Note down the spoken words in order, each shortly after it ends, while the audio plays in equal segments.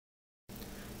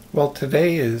Well,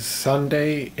 today is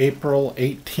Sunday, April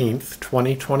 18th,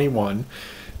 2021,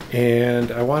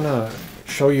 and I want to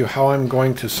show you how I'm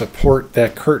going to support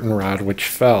that curtain rod which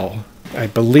fell. I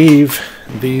believe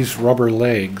these rubber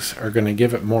legs are going to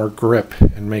give it more grip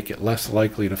and make it less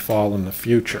likely to fall in the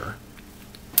future.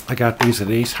 I got these at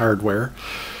Ace Hardware.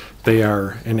 They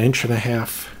are 1.5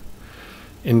 inches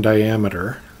in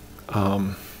diameter.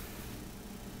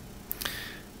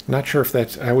 Not sure if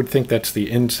that's, I would think that's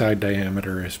the inside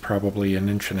diameter is probably 1.5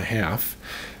 inches.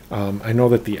 I know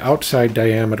that the outside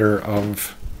diameter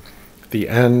of the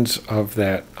ends of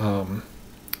that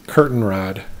curtain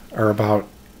rod are about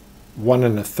 1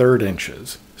 1/3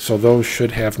 inches. So those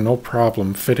should have no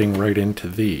problem fitting right into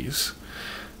these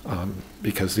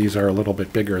because these are a little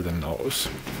bit bigger than those.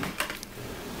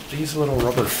 These little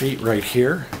rubber feet right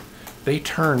here, they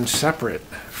turn separate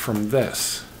from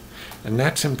this, and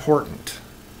that's important.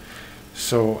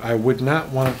 So I would not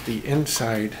want the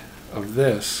inside of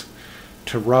this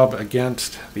to rub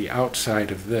against the outside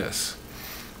of this.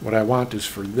 What I want is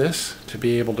for this to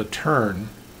be able to turn.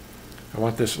 I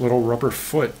want this little rubber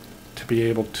foot to be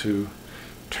able to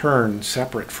turn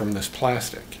separate from this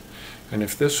plastic. And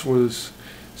if this was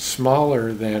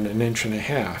smaller than 1.5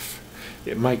 inches,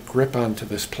 it might grip onto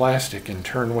this plastic and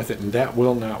turn with it, and that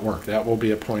will not work. That will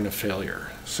be a point of failure.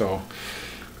 So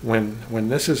when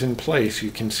this is in place, you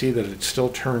can see that it still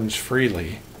turns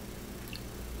freely,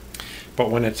 but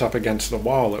when it's up against the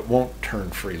wall, it won't turn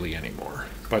freely anymore.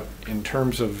 But in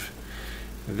terms of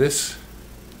this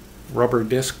rubber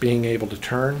disc being able to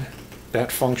turn,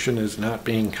 that function is not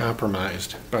being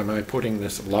compromised by my putting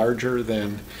this larger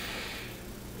than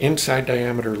inside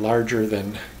diameter, larger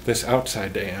than this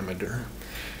outside diameter.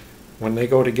 When they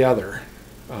go together,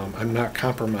 I'm not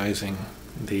compromising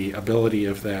the ability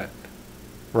of that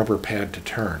rubber pad to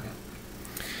turn.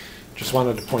 Just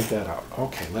wanted to point that out.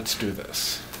 Okay, let's do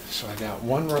this. So I got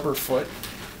one rubber foot.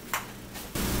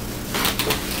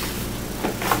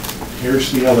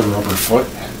 Here's the other rubber foot.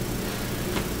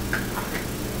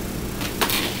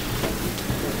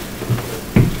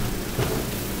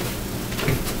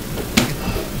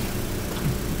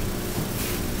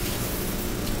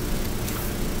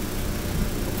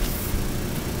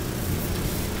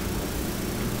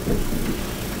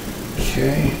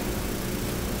 Okay,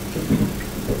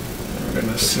 I'm going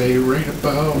to say right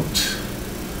about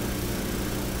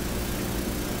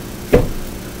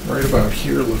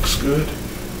here looks good.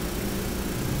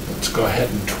 Let's go ahead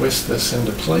and twist this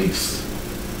into place.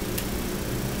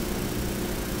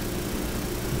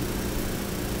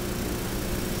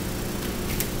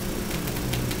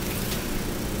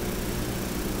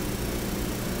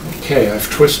 Okay, I've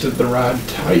twisted the rod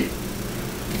tight.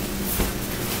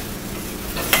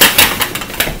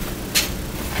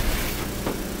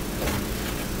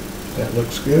 That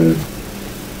looks good.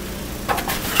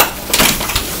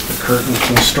 The curtain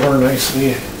can store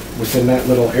nicely within that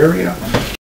little area.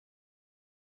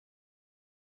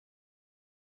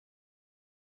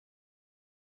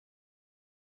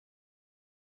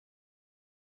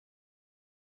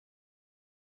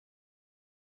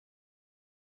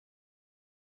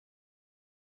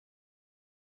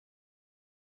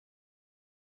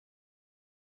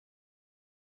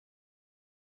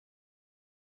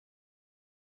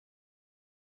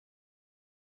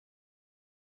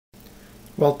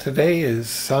 Well, today is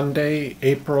Sunday,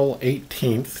 April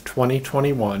 18th,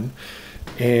 2021,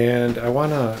 and I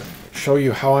want to show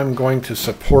you how I'm going to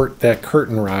support that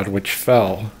curtain rod which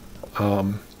fell.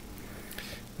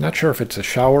 Not sure if it's a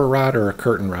shower rod or a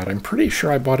curtain rod. I'm pretty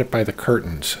sure I bought it by the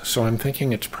curtains, so I'm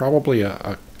thinking it's probably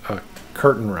a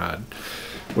curtain rod,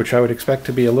 which I would expect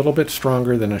to be a little bit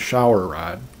stronger than a shower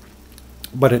rod.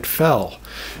 But it fell.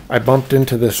 I bumped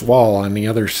into this wall on the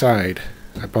other side.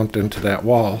 I bumped into that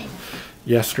wall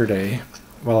yesterday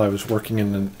while I was working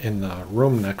in the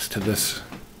room next to this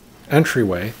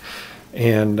entryway,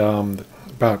 and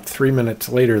about 3 minutes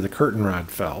later the curtain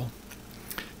rod fell.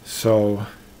 So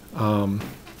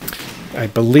I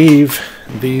believe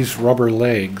these rubber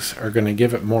legs are going to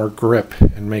give it more grip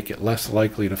and make it less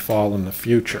likely to fall in the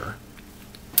future.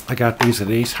 I got these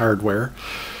at Ace Hardware.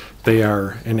 They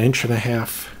are 1.5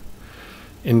 inches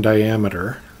in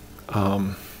diameter.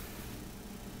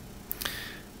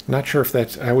 Not sure if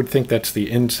that's, I would think that's the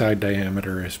inside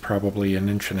diameter is probably 1.5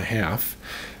 inches.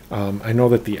 I know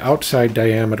that the outside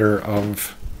diameter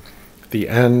of the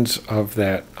ends of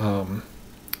that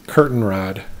curtain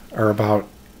rod are about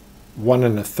 1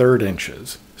 1/3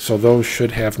 inches. So those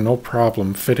should have no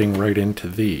problem fitting right into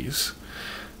these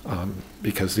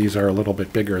because these are a little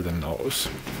bit bigger than those.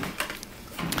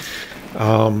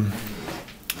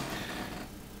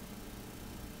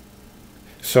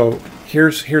 So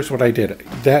here's what I did.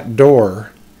 That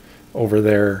door over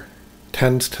there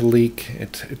tends to leak.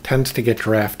 It tends to get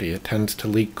drafty. It tends to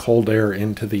leak cold air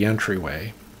into the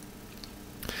entryway.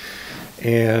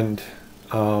 And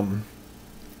well,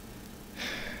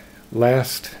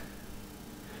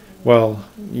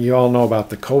 you all know about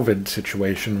the COVID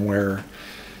situation where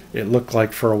it looked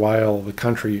like for a while the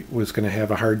country was going to have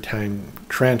a hard time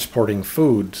transporting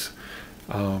foods.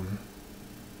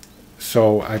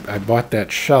 So I bought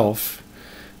that shelf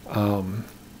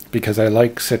because I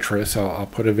like citrus. I'll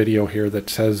put a video here that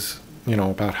says,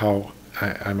 about how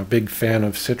I'm a big fan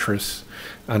of citrus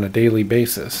on a daily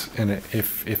basis. And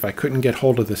if I couldn't get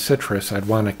hold of the citrus, I'd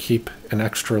want to keep an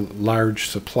extra large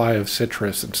supply of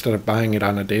citrus instead of buying it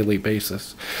on a daily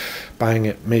basis, buying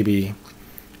it maybe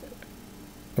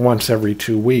once every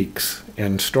 2 weeks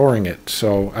and storing it.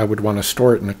 So I would want to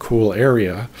store it in a cool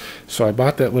area. So I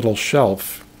bought that little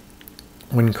shelf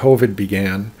when COVID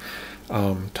began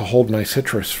to hold my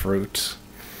citrus fruits.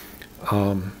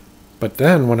 But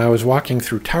then when I was walking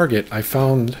through Target, I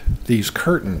found these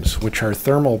curtains, which are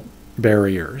thermal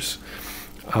barriers.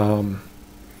 And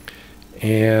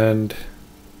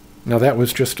now that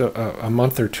was just a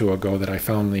month or two ago that I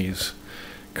found these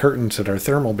curtains that are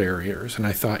thermal barriers. And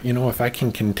I thought, if I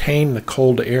can contain the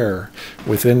cold air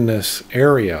within this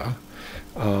area,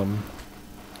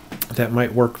 that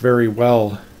might work very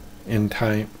well in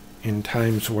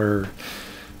times where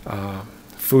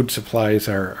food supplies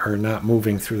are not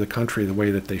moving through the country the way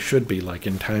that they should be, like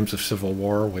in times of civil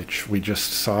war, which we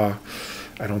just saw.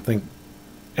 I don't think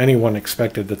anyone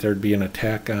expected that there'd be an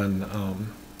attack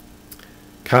on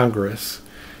Congress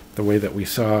the way that we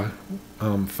saw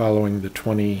following the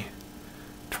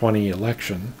 2020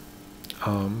 election.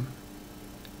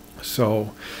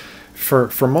 So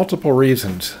for multiple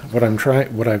reasons, what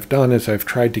I've done is I've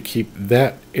tried to keep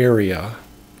that area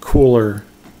cooler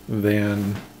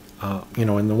than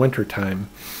in the wintertime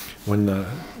when the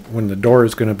door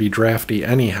is going to be drafty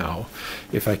anyhow.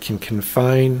 If I can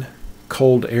confine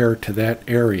cold air to that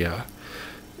area,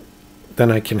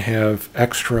 then I can have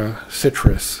extra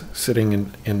citrus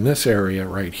sitting in this area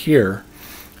right here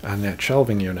on that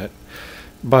shelving unit.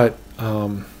 But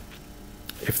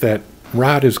if that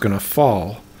rod is going to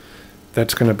fall,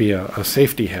 that's going to be a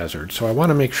safety hazard. So I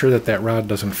want to make sure that rod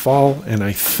doesn't fall, and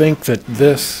I think that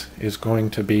this is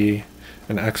going to be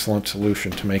an excellent solution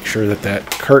to make sure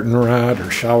that curtain rod or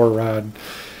shower rod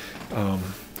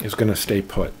is going to stay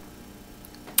put.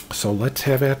 So let's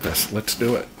have at this. Let's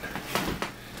do it.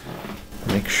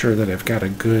 Make sure that I've got I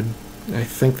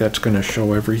think that's going to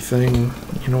show everything.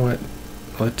 You know what?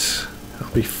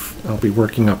 I'll be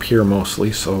working up here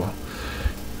mostly, so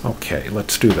okay,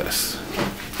 let's do this.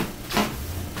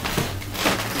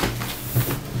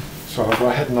 So I'll go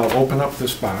ahead and I'll open up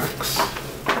this box,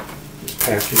 this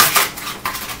package.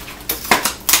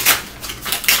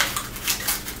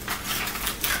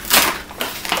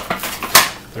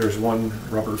 There's one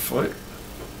rubber foot,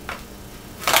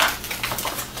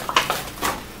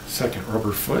 second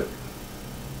rubber foot.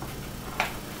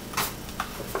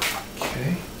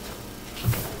 Okay.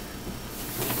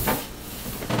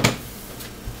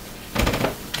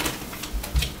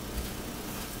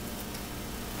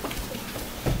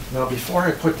 Now before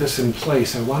I put this in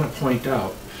place, I want to point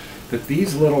out that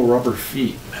these little rubber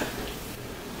feet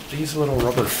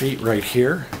right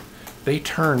here, they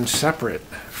turn separate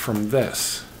from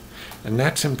this, and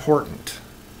that's important.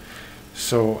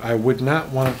 So I would not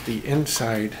want the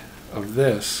inside of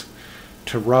this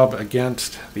to rub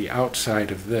against the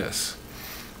outside of this.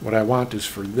 What I want is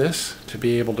for this to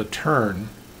be able to turn.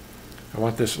 I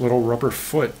want this little rubber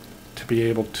foot to be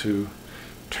able to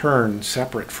turn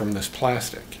separate from this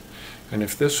plastic. And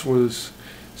if this was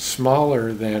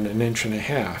smaller than 1.5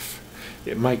 inches,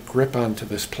 it might grip onto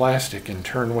this plastic and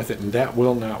turn with it, and that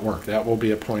will not work. That will be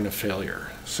a point of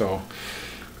failure. So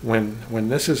when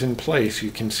this is in place, you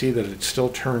can see that it still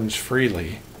turns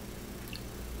freely,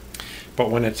 but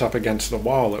when it's up against the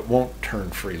wall, it won't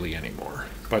turn freely anymore.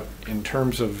 But in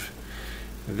terms of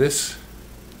this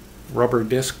rubber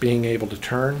disc being able to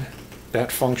turn,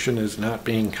 that function is not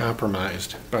being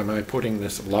compromised by my putting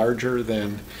this larger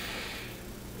than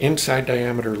inside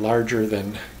diameter, larger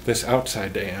than this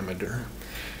outside diameter.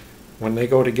 When they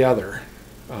go together,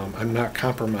 I'm not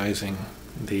compromising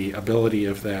the ability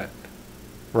of that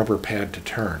rubber pad to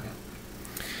turn.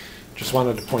 Just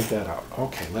wanted to point that out.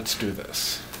 Okay, let's do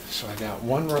this. So I got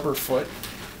one rubber foot.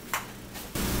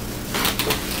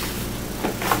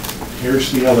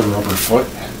 Here's the other rubber foot.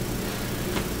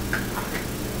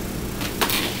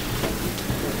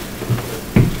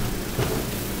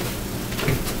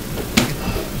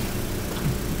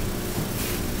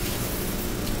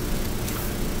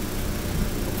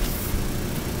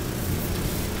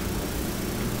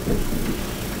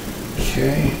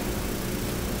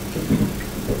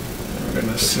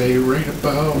 say right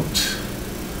about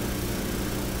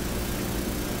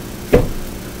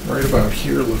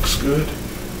here looks good.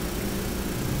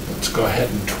 Let's go ahead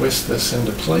and twist this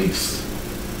into place.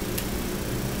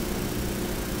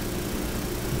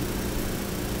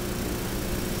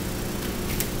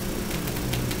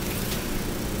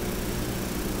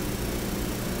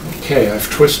 Okay, I've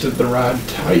twisted the rod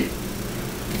tight.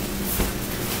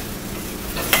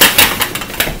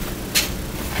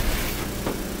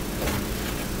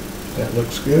 That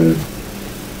looks good.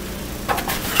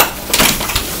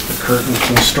 The curtain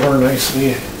can store nicely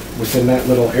within that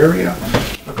little area.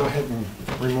 I'll go ahead and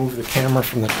remove the camera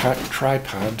from the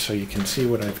tripod so you can see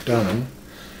what I've done.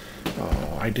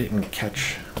 Oh, I didn't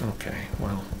catch. Okay,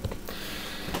 well.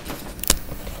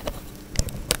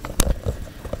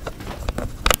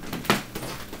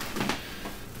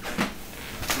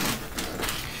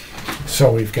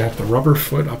 So we've got the rubber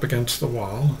foot up against the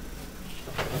wall.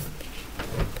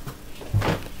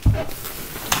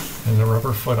 And the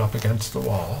rubber foot up against the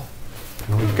wall.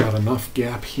 And we've got enough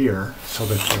gap here so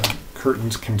that the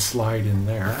curtains can slide in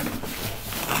there.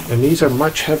 And these are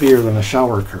much heavier than a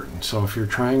shower curtain. So if you're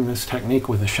trying this technique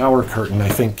with a shower curtain, I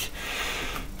think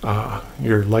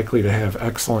you're likely to have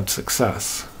excellent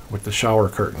success with the shower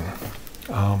curtain.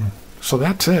 So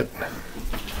that's it.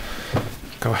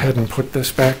 Go ahead and put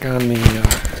this back on the,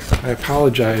 I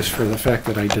apologize for the fact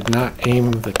that I did not aim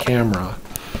the camera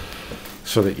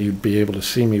so that you'd be able to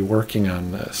see me working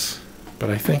on this.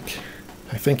 But I think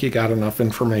you got enough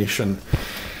information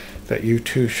that you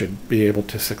too should be able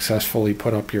to successfully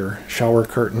put up your shower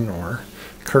curtain or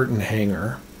curtain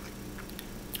hanger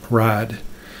rod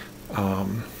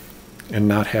and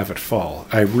not have it fall.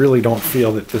 I really don't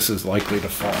feel that this is likely to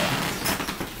fall.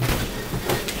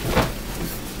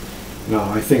 No,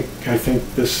 I think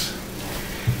this,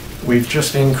 we've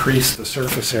just increased the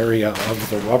surface area of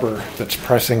the rubber that's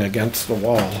pressing against the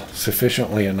wall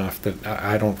sufficiently enough that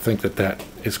I don't think that that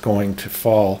is going to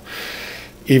fall,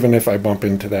 even if I bump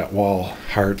into that wall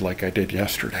hard like I did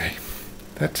yesterday.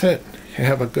 That's it.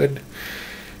 Have a good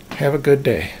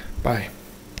day. Bye.